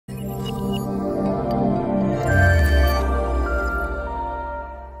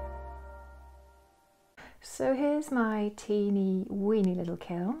is my teeny weeny little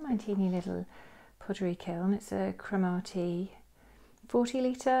kiln, my teeny little pottery kiln. It's a Cremati 40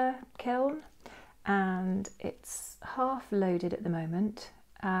 litre kiln, and it's half loaded at the moment.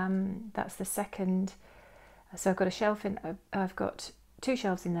 That's the second. So I've got a shelf in, I've got 2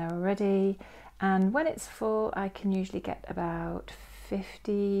 shelves in there already, and when it's full I can usually get about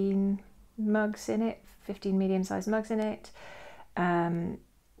 15 mugs in it, 15 medium-sized mugs in it.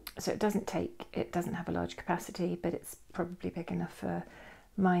 So it doesn't have a large capacity, but it's probably big enough for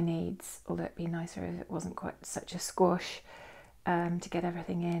my needs, although it'd be nicer if it wasn't quite such a squash to get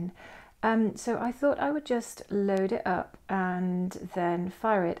everything in. So I thought I would just load it up and then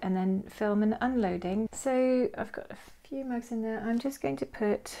fire it and then film an unloading. So I've got a few mugs in there. I'm just going to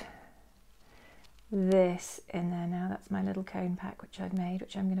put this in there now. That's my little cone pack which I've made,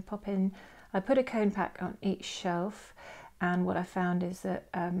 which I'm going to pop in. I put a cone pack on each shelf, and what I found is that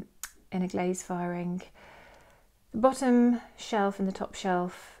in a glaze firing, the bottom shelf and the top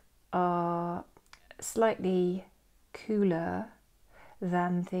shelf are slightly cooler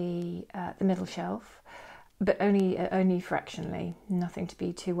than the middle shelf, but only fractionally, nothing to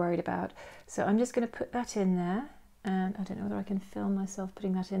be too worried about. So I'm just going to put that in there, and I don't know whether I can film myself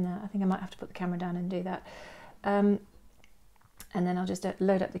putting that in there. I think I might have to put the camera down and do that. And then I'll just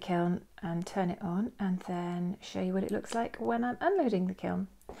load up the kiln and turn it on, and then show you what it looks like when I'm unloading the kiln.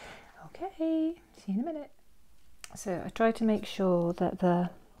 Okay, see you in a minute. So I try to make sure that the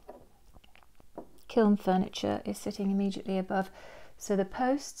kiln furniture is sitting immediately above. So the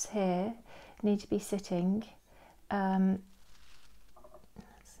posts here need to be sitting, that's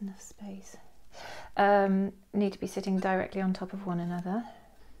enough space, need to be sitting directly on top of one another.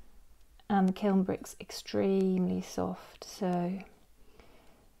 And the kiln brick's extremely soft, so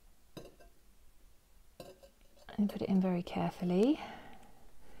I put it in very carefully.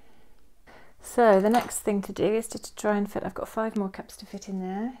 So the next thing to do is to try and fit, I've got 5 more cups to fit in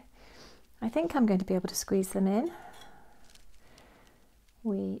there. I think I'm going to be able to squeeze them in.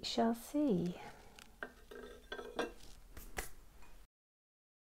 We shall see.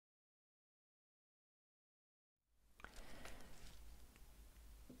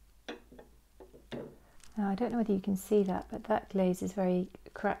 Now, I don't know whether you can see that, but that glaze is very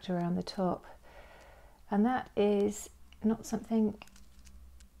cracked around the top, and that is not something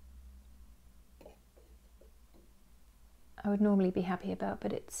I would normally be happy about,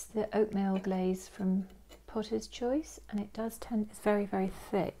 but it's the oatmeal glaze from Potter's Choice, and it does tend, it's very, very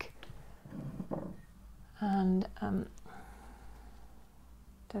thick, and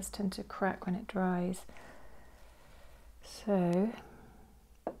does tend to crack when it dries. So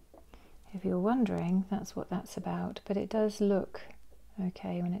if you're wondering, that's what that's about, but it does look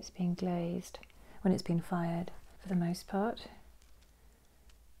okay when it's being glazed, when it's been fired for the most part.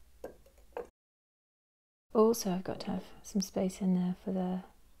 Also, I've got to have some space in there for the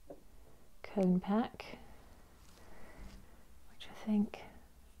cone pack, which I think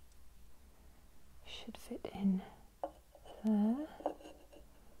should fit in there.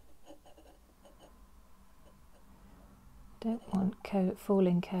 Don't want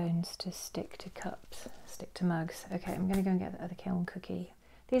falling cones to stick to cups, stick to mugs. Okay, I'm going to go and get the other kiln cookie.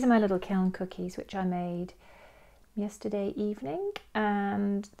 These are my little kiln cookies, which I made yesterday evening,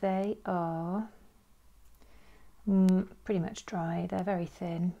 and they are pretty much dry. They're very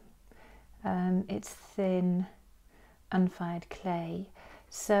thin. It's thin, unfired clay,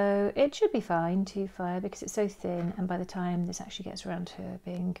 so it should be fine to fire because it's so thin, and by the time this actually gets around to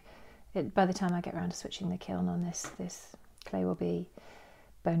being, by the time I get around to switching the kiln on, this clay will be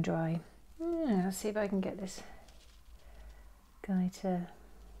bone dry. Yeah, I'll see if I can get this guy to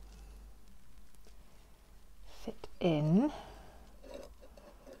fit in.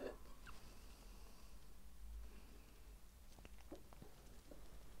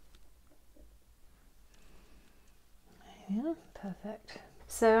 Yeah, perfect.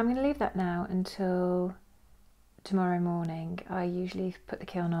 So I'm going to leave that now until tomorrow morning. I usually put the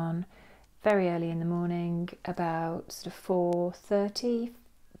kiln on very early in the morning, about sort of 4:30,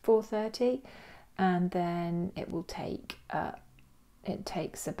 and then it will take it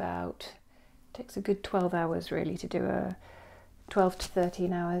takes a good 12 hours really to do 12 to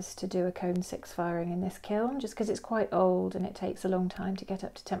 13 hours to do a cone 6 firing in this kiln, just because it's quite old and it takes a long time to get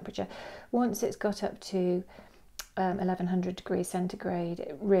up to temperature. Once it's got up to 1100 degrees centigrade,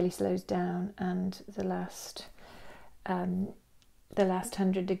 it really slows down, and the last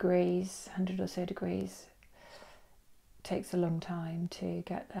 100 degrees, 100 or so degrees, takes a long time to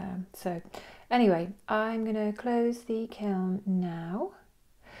get there. So anyway, I'm going to close the kiln now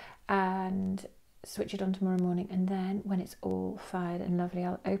and switch it on tomorrow morning, and then when it's all fired and lovely,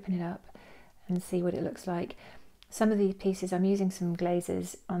 I'll open it up and see what it looks like. Some of these pieces, I'm using some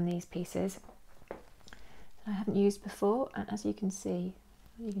glazes on these pieces I haven't used before, and as you can see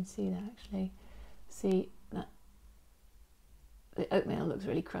that actually. See that the oatmeal looks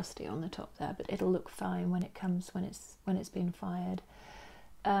really crusty on the top there, but it'll look fine when it comes when it's been fired.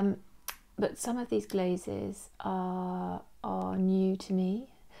 But some of these glazes are new to me.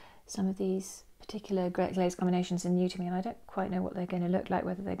 Some of these particular glaze combinations are new to me, and I don't quite know what they're going to look like,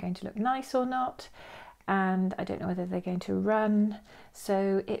 whether they're going to look nice or not, and I don't know whether they're going to run.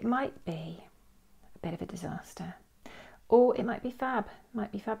 So it might be a bit of a disaster, or it might be fab,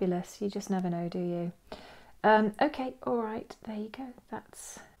 might be fabulous. You just never know, do you? Okay, all right, there you go.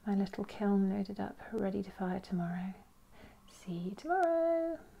 That's my little kiln loaded up, ready to fire tomorrow. See you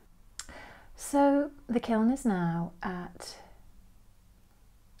tomorrow. So the kiln is now at,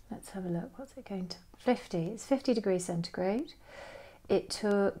 let's have a look, what's it going to, 50, it's 50 degrees centigrade. It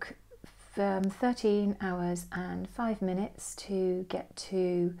took 13 hours and 5 minutes to get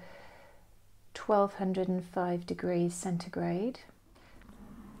to 1205 degrees centigrade.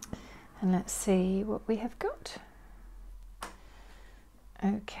 And let's see what we have got.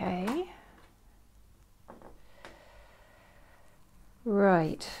 Okay.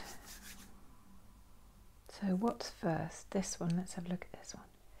 Right. So what's first? This one, let's have a look at this one.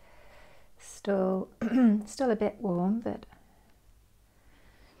 Still a bit warm, but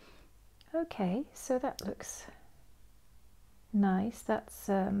okay, so that looks nice. That's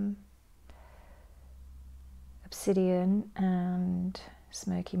obsidian and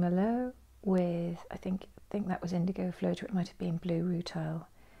smoky mallow with, I think that was indigo floater, it might have been blue rutile,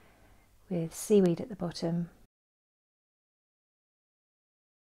 with seaweed at the bottom.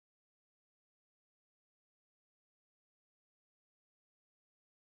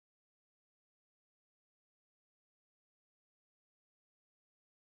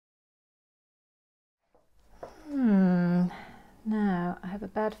 Now I have a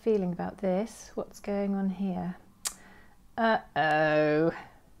bad feeling about this. What's going on here? Uh-oh.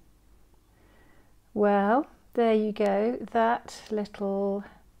 Well, there you go. That little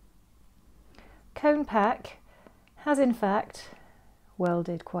cone pack has in fact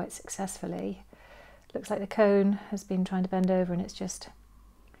welded quite successfully. Looks like the cone has been trying to bend over and it's just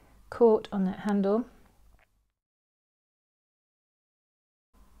caught on that handle.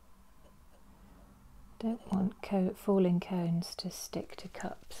 Don't want falling cones to stick to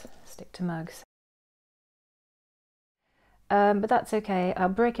cups, stick to mugs. But that's okay, I'll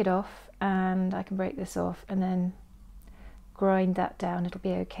break it off, and I can break this off and then grind that down, it'll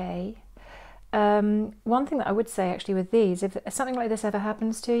be okay. One thing that I would say actually with these, if something like this ever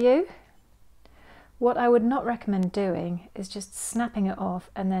happens to you, what I would not recommend doing is just snapping it off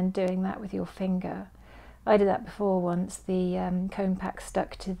and then doing that with your finger. I did that before once. The cone pack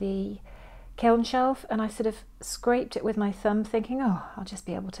stuck to the kiln shelf and I sort of scraped it with my thumb thinking, oh, I'll just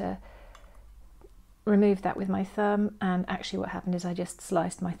be able to remove that with my thumb, and actually what happened is I just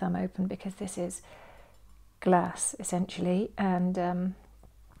sliced my thumb open, because this is glass essentially, and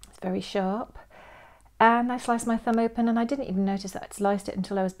it's very sharp, and I sliced my thumb open and I didn't even notice that I'd sliced it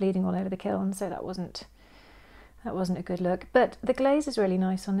until I was bleeding all over the kiln, so that wasn't a good look. But the glaze is really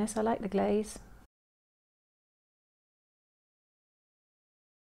nice on this. I like the glaze.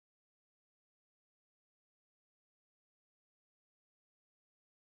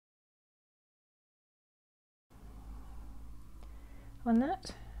 On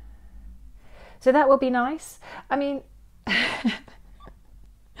that. So that will be nice. I mean,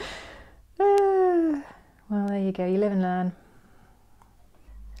 well, there you go, you live and learn.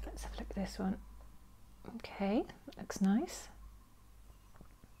 Let's have a look at this one. Okay, that looks nice.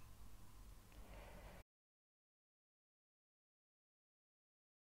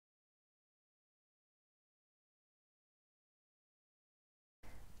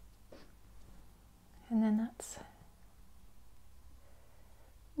 And then that's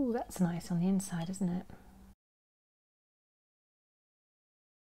nice on the inside, isn't it?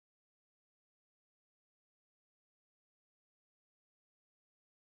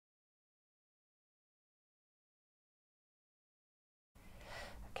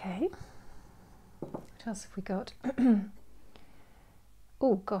 Okay, what else have we got?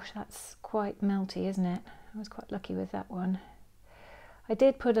 Oh gosh, that's quite melty, isn't it? I was quite lucky with that one. I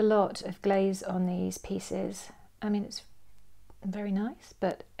did put a lot of glaze on these pieces. I mean, it's very nice,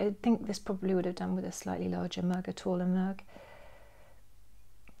 but I think this probably would have done with a slightly larger mug, a taller mug.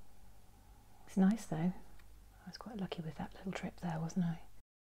 It's nice though. I was quite lucky with that little trip there, wasn't I?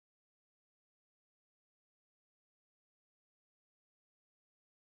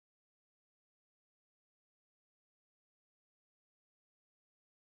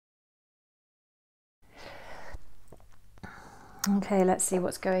 Okay, let's see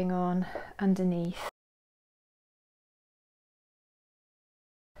what's going on underneath.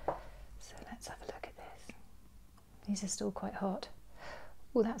 So let's have a look at this. These are still quite hot.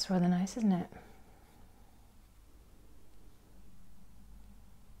 Oh, that's rather nice, isn't it?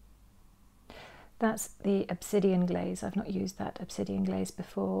 That's the obsidian glaze. I've not used that obsidian glaze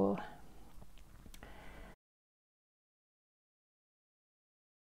before.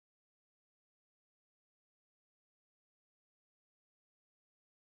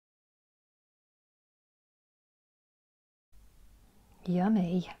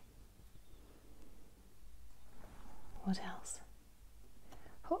 Yummy. What else?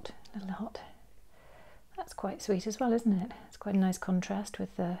 Hot, a little hot. That's quite sweet as well, isn't it? It's quite a nice contrast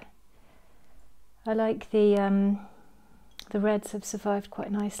with the... I like the reds have survived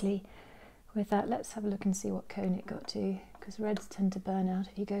quite nicely with that. Let's have a look and see what cone it got to, because reds tend to burn out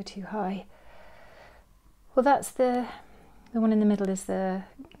if you go too high. Well, that's the one in the middle is the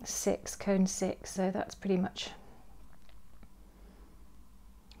 6, cone 6, so that's pretty much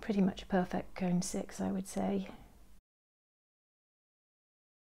a perfect cone 6, I would say.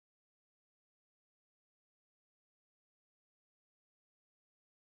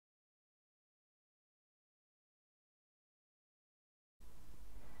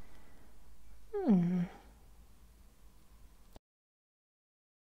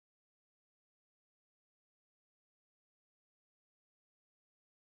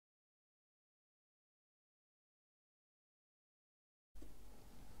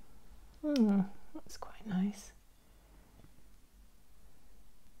 That's quite nice.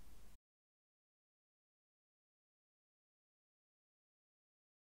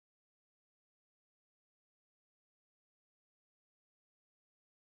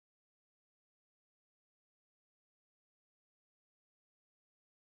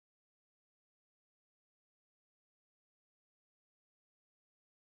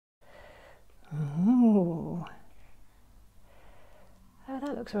 Ooh. Oh,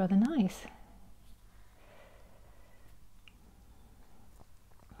 that looks rather nice.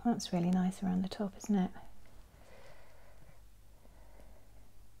 That's really nice around the top, isn't it?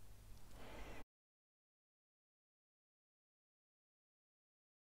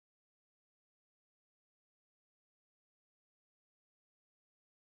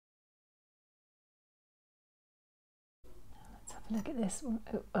 Let's have a look at this one.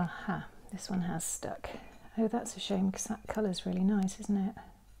 Oh, aha, this one has stuck. Oh, that's a shame because that colour's really nice, isn't it?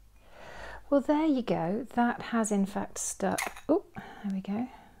 Well, there you go. That has in fact stuck. Oh, there we go.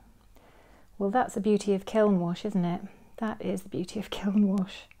 Well, that's the beauty of kiln wash, isn't it? That is the beauty of kiln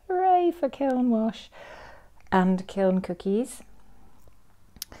wash. Hooray for kiln wash and kiln cookies.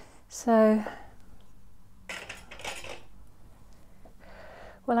 So,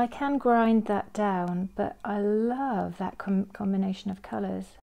 well, I can grind that down, but I love that combination of colours.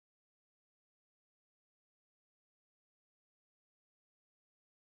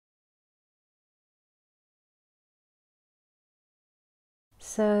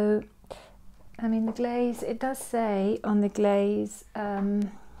 So, I mean, the glaze, it does say on the glaze,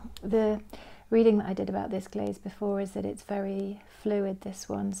 the reading that I did about this glaze before is that it's very fluid, this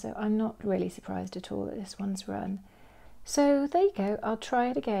one, so I'm not really surprised at all that this one's run. So there you go, I'll try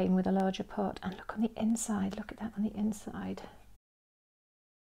it again with a larger pot, and look on the inside, look at that on the inside.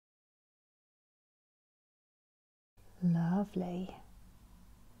 Lovely.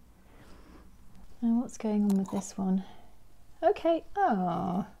 Now what's going on with this one? Okay,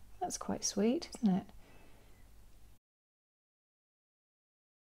 oh, that's quite sweet, isn't it?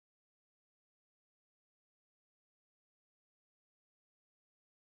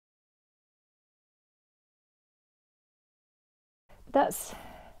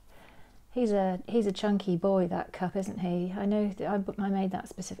 He's a chunky boy, that cup, isn't he? I know I made that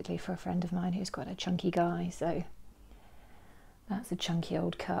specifically for a friend of mine who's quite a chunky guy, so that's a chunky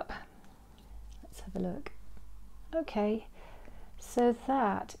old cup. Let's have a look. Okay, so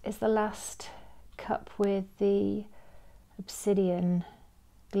that is the last cup with the obsidian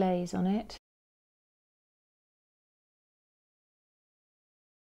glaze on it.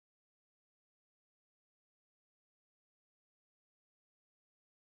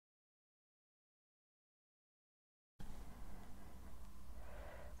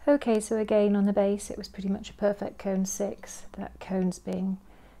 Okay, so again on the base it was pretty much a perfect cone 6. That cone's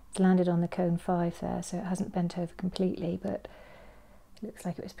landed on the cone 5 there, so it hasn't bent over completely, but it looks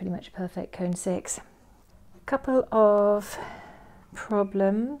like it was pretty much a perfect cone 6. A couple of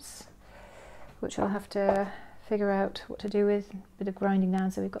problems which I'll have to figure out what to do with, a bit of grinding down.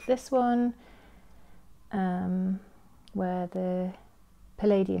 So we've got this one where the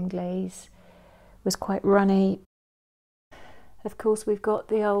palladium glaze was quite runny. Of course, we've got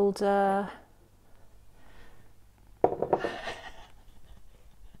the old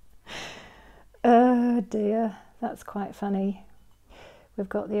oh dear, that's quite funny. We've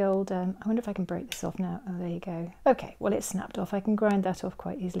got the old, I wonder if I can break this off now. Oh, there you go. Okay, well, it's snapped off. I can grind that off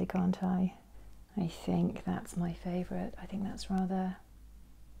quite easily, can't I? I think that's my favourite. I think that's rather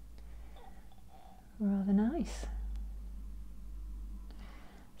nice.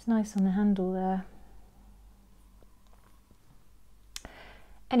 It's nice on the handle there.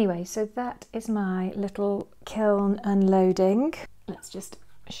 Anyway, so that is my little kiln unloading. Let's just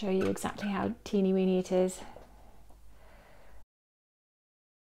show you exactly how teeny weeny it is.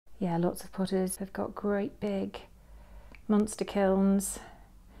 Yeah, lots of potters have got great big monster kilns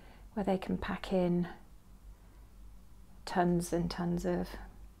where they can pack in tons and tons of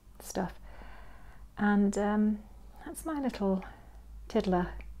stuff. And that's my little tiddler,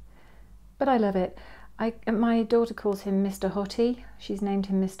 but I love it. My daughter calls him Mr. Hottie. She's named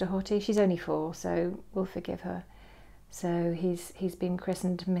him Mr. Hottie. She's only 4, so we'll forgive her. So he's been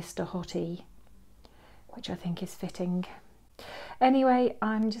christened Mr. Hottie, which I think is fitting. Anyway,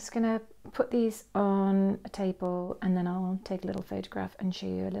 I'm just going to put these on a table and then I'll take a little photograph and show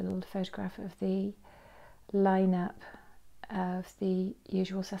you a little photograph of the lineup of the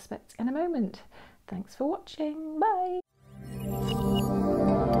usual suspects in a moment. Thanks for watching. Bye.